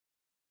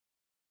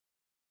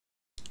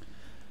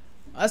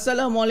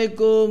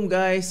Assalamualaikum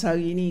guys,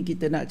 hari ni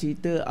kita nak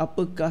cerita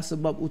apakah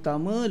sebab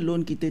utama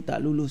loan kita tak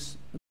lulus.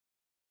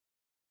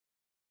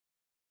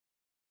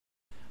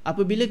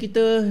 Apabila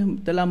kita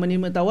telah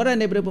menerima tawaran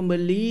daripada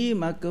pembeli,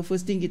 maka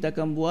first thing kita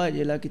akan buat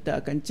ialah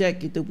kita akan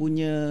check kita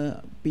punya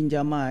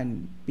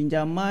pinjaman.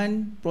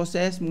 Pinjaman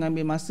proses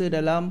mengambil masa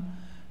dalam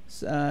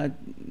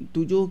 7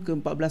 ke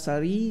 14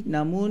 hari,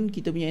 namun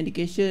kita punya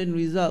indication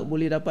result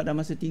boleh dapat dalam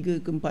masa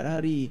 3 ke 4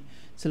 hari.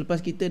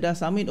 Selepas kita dah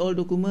submit all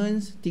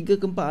documents, 3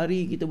 ke 4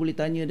 hari kita boleh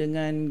tanya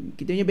dengan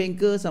kita punya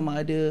banker sama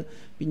ada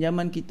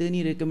pinjaman kita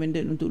ni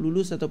recommended untuk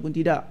lulus ataupun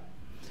tidak.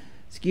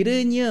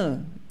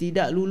 Sekiranya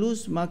tidak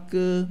lulus,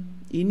 maka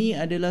ini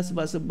adalah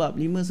sebab-sebab,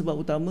 5 sebab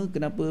utama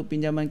kenapa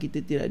pinjaman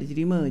kita tidak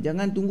diterima.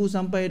 Jangan tunggu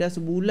sampai dah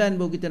sebulan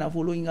baru kita nak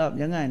following up,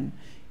 jangan.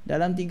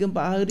 Dalam 3-4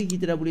 hari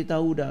kita dah boleh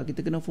tahu dah,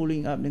 kita kena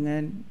following up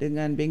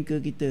dengan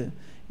banker kita.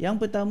 Yang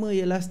pertama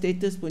ialah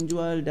status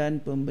penjual dan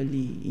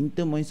pembeli, in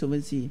term of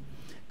insolvency.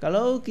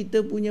 Kalau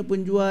kita punya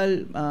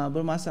penjual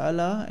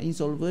bermasalah,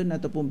 insolvent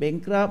ataupun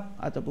bankrupt,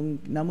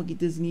 ataupun nama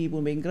kita sendiri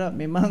pun bankrupt,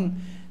 memang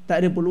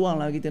tak ada peluang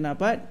lah kita nak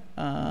dapat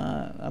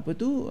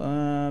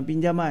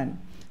pinjaman.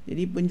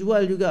 Jadi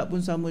penjual juga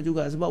pun sama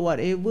juga, sebab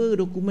whatever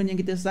dokumen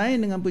yang kita sign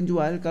dengan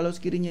penjual, kalau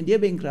sekiranya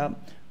dia bankrupt,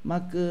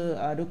 maka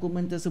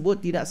dokumen tersebut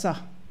tidak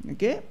sah.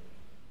 Okey.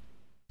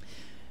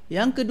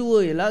 Yang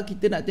kedua ialah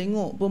kita nak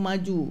tengok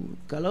pemaju.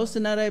 Kalau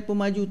senarai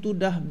pemaju tu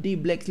dah di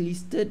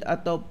blacklisted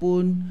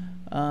ataupun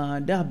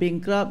dah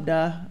bankrupt,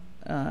 dah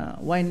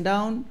wind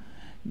down,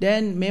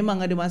 then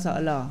memang ada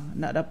masalah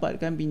nak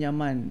dapatkan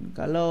pinjaman.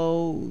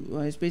 Kalau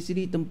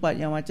especially tempat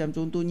yang macam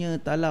contohnya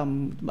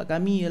talam, tempat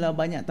kami ialah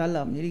banyak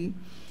talam, jadi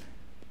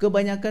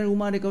kebanyakan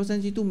rumah di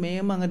kawasan situ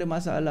memang ada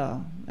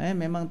masalah,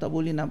 memang tak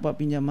boleh nampak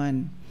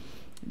pinjaman.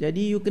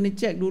 Jadi you kena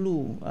check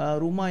dulu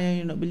rumah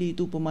yang you nak beli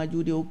tu pemaju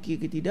dia okey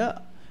ke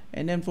tidak,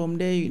 and then from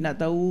there you nak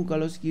tahu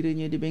kalau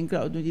sekiranya dia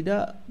bankrupt atau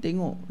tidak,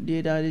 tengok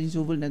dia dah ada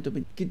insolvent atau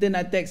kita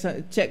nak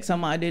check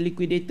sama ada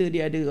liquidator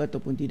dia ada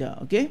ataupun tidak.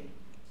 Okey.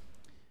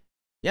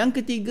 Yang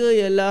ketiga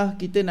ialah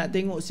kita nak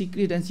tengok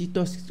secret dan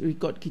sitos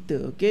record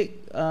kita.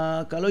 Okey.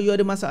 Kalau you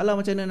ada masalah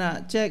macam mana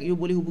nak check, you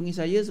boleh hubungi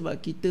saya, sebab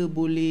kita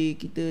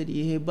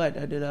di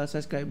Hebat adalah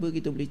subscriber,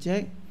 kita boleh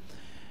check.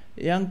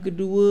 Yang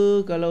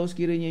kedua, kalau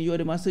sekiranya you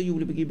ada masa, you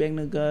boleh pergi bank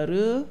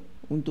negara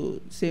untuk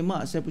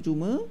semak secara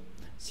percuma.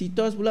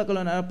 Sitos pula,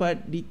 kalau nak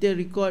dapat detail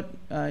record,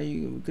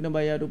 you kena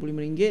bayar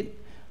RM25,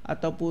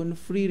 ataupun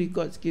free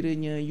record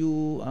sekiranya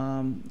you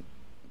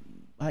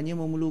hanya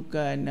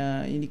memerlukan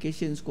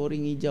indication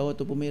scoring hijau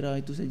atau merah,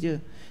 itu saja.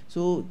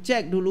 So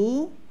check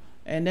dulu,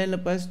 and then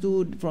lepas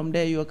tu from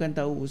there you akan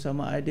tahu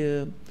sama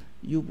ada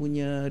you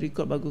punya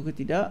record bagus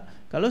ke tidak.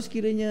 Kalau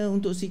sekiranya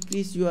untuk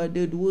siklis you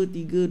ada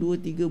 2-3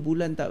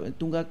 bulan tak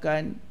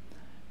tunggakan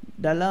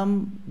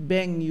dalam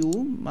bank you,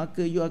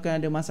 maka you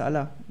akan ada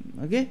masalah.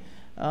 Okey.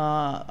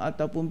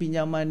 Ataupun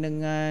pinjaman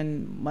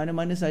dengan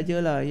mana-mana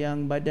sajalah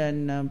yang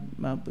badan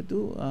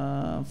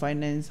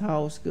finance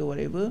house ke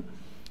whatever,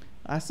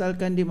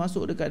 asalkan dia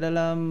masuk dekat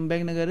dalam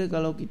bank negara,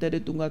 kalau kita ada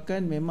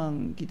tunggakan,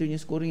 memang kita punya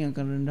scoring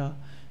akan rendah.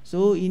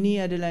 So ini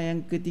adalah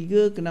yang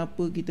ketiga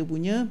kenapa kita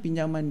punya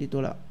pinjaman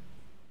ditolak.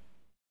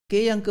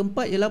 Okay, yang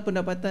keempat ialah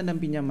pendapatan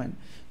dan pinjaman.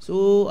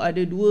 So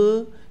ada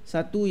dua,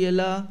 satu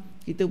ialah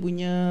kita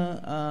punya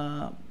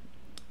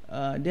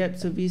debt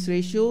service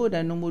ratio,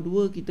 dan nombor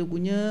dua kita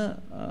punya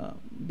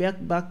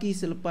baki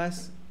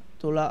selepas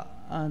tolak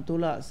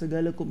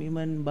segala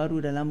komitmen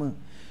baru dan lama.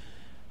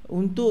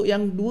 Untuk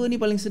yang dua ni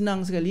paling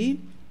senang sekali.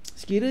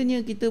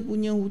 Sekiranya kita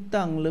punya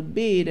hutang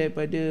lebih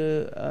daripada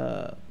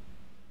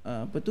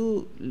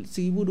 1,200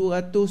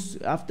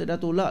 after dah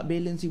tolak,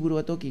 balance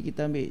 1,200. okey,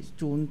 kita ambil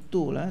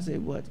contoh lah, saya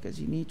buat kat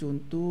sini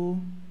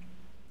contoh.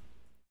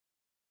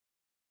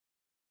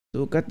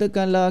 So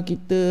katakanlah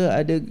kita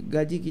ada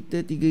gaji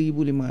kita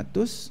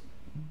 3,500.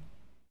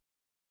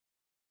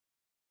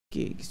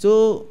 okey,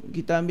 so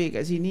kita ambil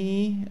kat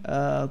sini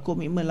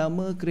komitmen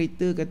lama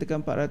kereta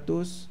katakan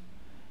 400,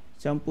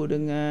 campur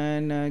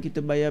dengan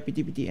kita bayar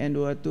PTPTN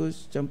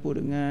 200, campur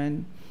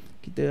dengan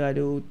kita ada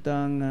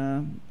hutang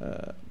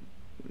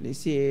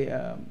let's say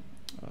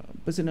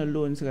personal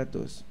loan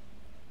 100.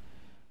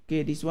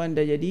 Okay, this one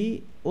dah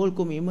jadi old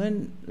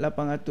commitment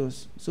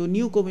 800. So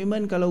new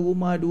commitment kalau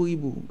rumah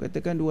 2,000,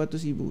 katakan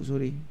 200,000,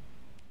 sorry.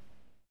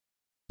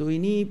 So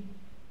ini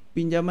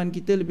pinjaman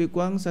kita lebih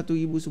kurang 1,000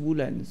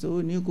 sebulan.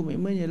 So new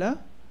commitment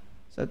ialah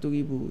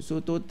 1,000.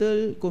 So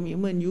total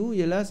commitment you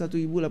ialah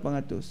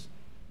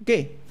 1,800.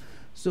 Okay.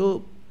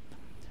 So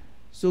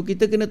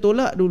kita kena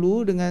tolak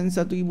dulu dengan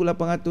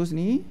 1,800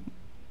 ni.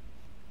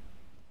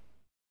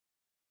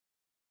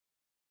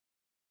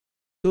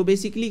 So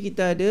basically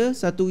kita ada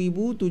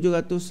 1,700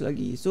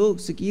 lagi. So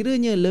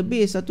sekiranya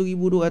lebih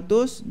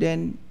 1,200,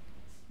 then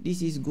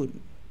this is good.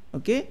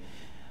 Okay.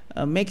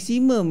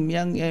 Maximum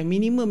yang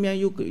minimum yang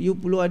you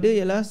perlu ada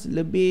ialah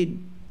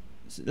lebih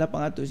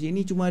 800.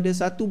 Ini cuma ada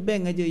satu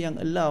bank aja yang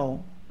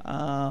allow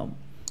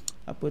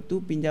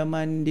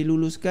pinjaman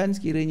diluluskan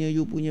sekiranya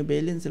you punya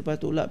balance lepas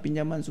tolak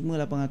pinjaman semua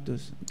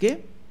 800.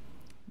 Okay.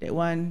 That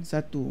one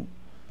satu.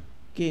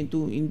 Okay,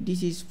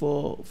 this is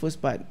for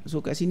first part.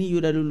 So kat sini you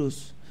dah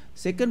lulus.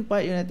 Second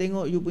part you nak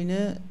tengok you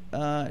punya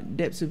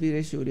debt service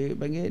ratio, dia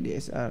panggil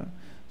DSR.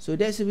 So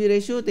debt service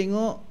ratio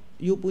tengok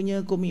you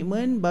punya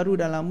komitmen baru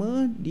dan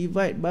lama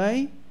divide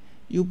by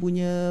you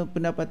punya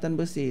pendapatan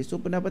bersih.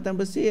 So pendapatan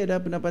bersih adalah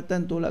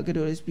pendapatan tolak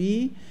kedua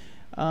SP,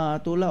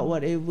 tolak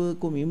whatever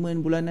komitmen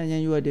bulanan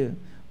yang you ada.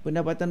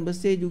 Pendapatan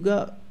bersih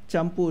juga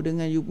campur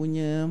dengan you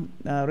punya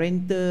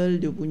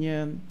rental, dia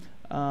punya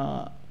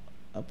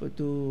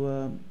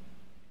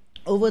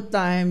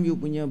overtime, you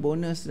punya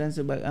bonus dan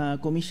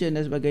commission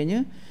dan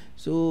sebagainya.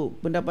 So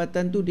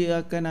pendapatan tu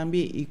dia akan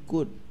ambil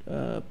ikut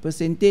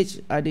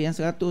percentage, ada yang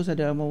 100,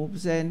 ada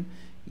 50%.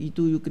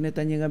 Itu you kena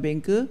tanya dengan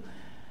banker.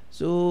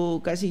 So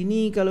kat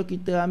sini kalau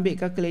kita ambil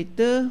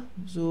calculator,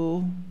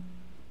 so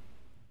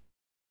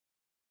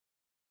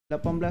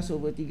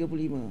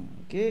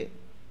 18/35. Okay,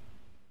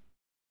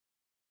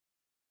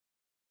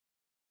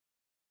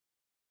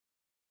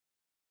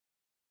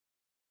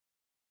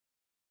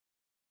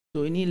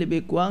 so ini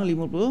lebih kurang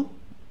 51%.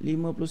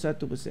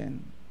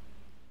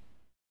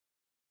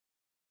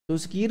 So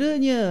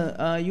sekiranya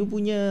you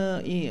punya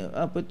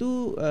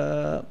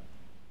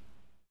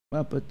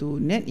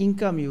net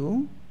income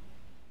you,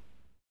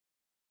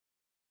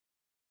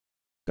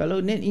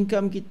 kalau net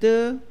income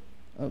kita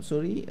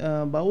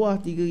bawah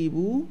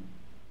 3,000,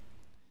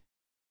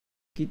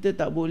 kita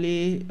tak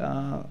boleh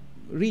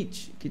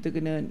reach, kita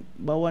kena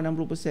bawah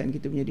 60%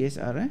 kita punya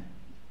DSR.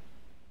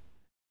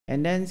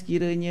 And then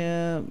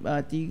sekiranya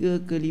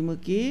 3 ke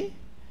 5K,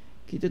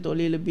 kita tak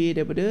boleh lebih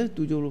daripada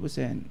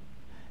 70%.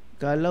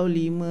 Kalau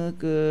 5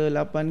 ke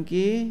 8K,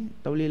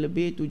 tak boleh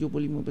lebih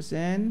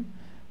 75%.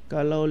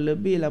 Kalau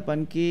lebih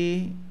 8K,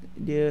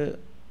 dia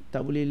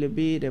tak boleh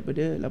lebih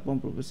daripada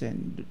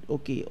 80%.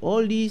 Okay,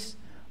 all this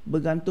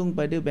bergantung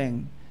pada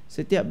bank.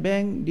 Setiap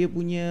bank dia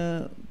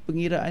punya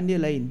pengiraan dia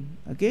lain.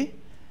 Okay,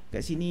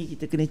 kat sini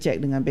kita kena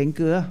check dengan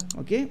banker lah.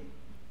 Okay,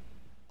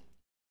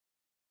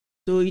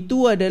 so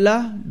itu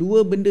adalah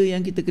dua benda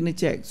yang kita kena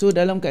check. So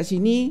dalam kat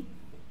sini,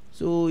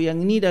 so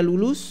yang ini dah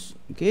lulus.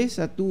 Okay,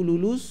 satu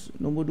lulus,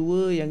 nombor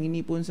dua yang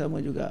ini pun sama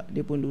juga,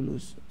 dia pun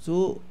lulus.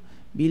 So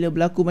bila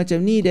berlaku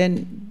macam ni,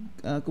 dan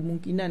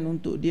kemungkinan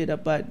untuk dia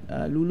dapat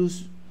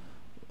lulus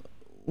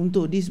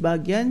untuk di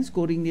sebahagian,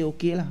 scoring dia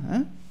okey lah.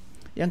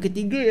 Yang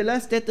ketiga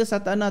ialah status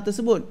hartanah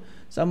tersebut,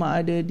 sama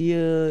ada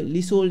dia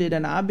leasehold dia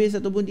dah nak habis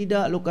ataupun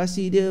tidak,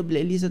 lokasi dia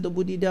blacklist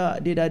ataupun tidak,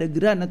 dia dah ada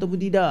grant ataupun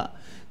tidak.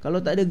 Kalau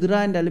tak ada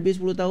grant dah lebih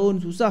 10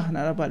 tahun, susah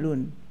nak dapat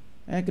loan.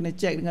 Kena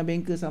check dengan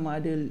banker sama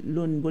ada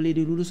loan boleh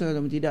diluluskan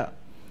ataupun tidak,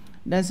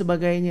 dan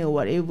sebagainya,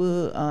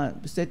 whatever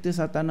status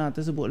hartanah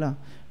tersebut lah.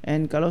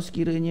 And kalau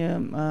sekiranya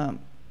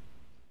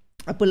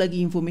apa lagi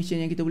information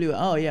yang kita boleh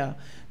buat?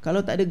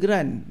 Kalau tak ada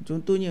grant,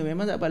 contohnya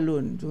memang tak dapat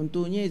loan.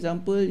 Contohnya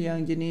example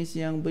yang jenis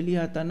yang beli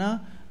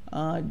hartanah,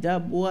 dah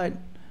buat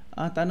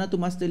tanah tu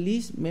master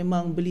lease,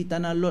 memang beli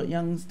tanah lot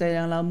yang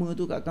style yang lama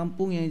tu kat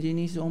kampung, yang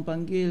jenis orang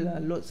panggil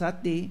lot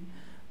sate.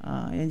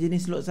 Yang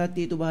jenis lot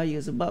sate tu bahaya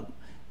sebab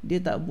dia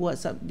tak buat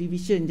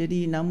subdivision,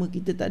 jadi nama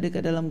kita tak ada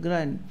kat dalam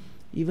grant.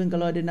 Even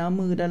kalau ada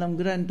nama dalam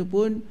grant tu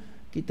pun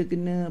kita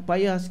kena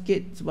payah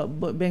sikit sebab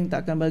bank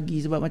tak akan bagi,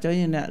 sebab macam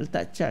mana nak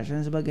letak charge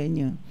dan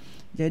sebagainya.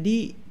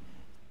 Jadi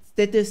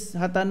status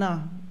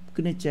hartanah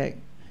kena check.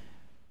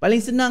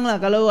 Paling senang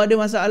lah, kalau ada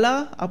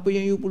masalah, apa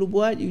yang you perlu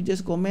buat, you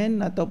just comment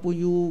ataupun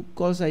you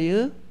call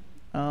saya,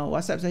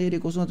 WhatsApp saya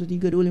di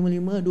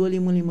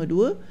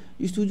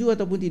 0113552552. You setuju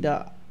ataupun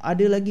tidak,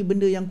 ada lagi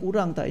benda yang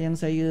kurang tak yang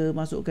saya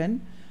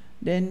masukkan,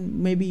 then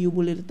maybe you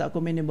boleh letak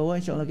komen di bawah,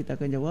 insyaAllah kita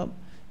akan jawab.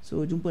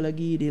 So jumpa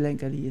lagi di lain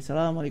kali.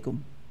 Assalamualaikum.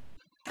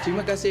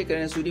 Terima kasih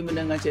kerana sudi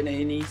mendengar channel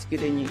ini.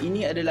 Sekiranya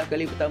ini adalah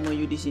kali pertama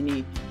you di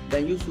sini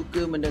dan you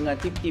suka mendengar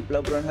tip-tip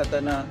Pelaburan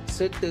Hartanah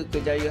serta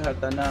kejayaan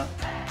hartanah,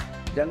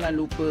 jangan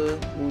lupa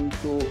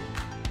untuk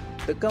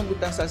tekan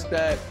butang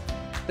subscribe,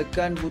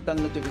 tekan butang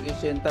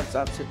notification, thumbs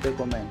up serta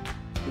komen.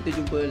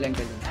 Kita jumpa lain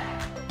kali.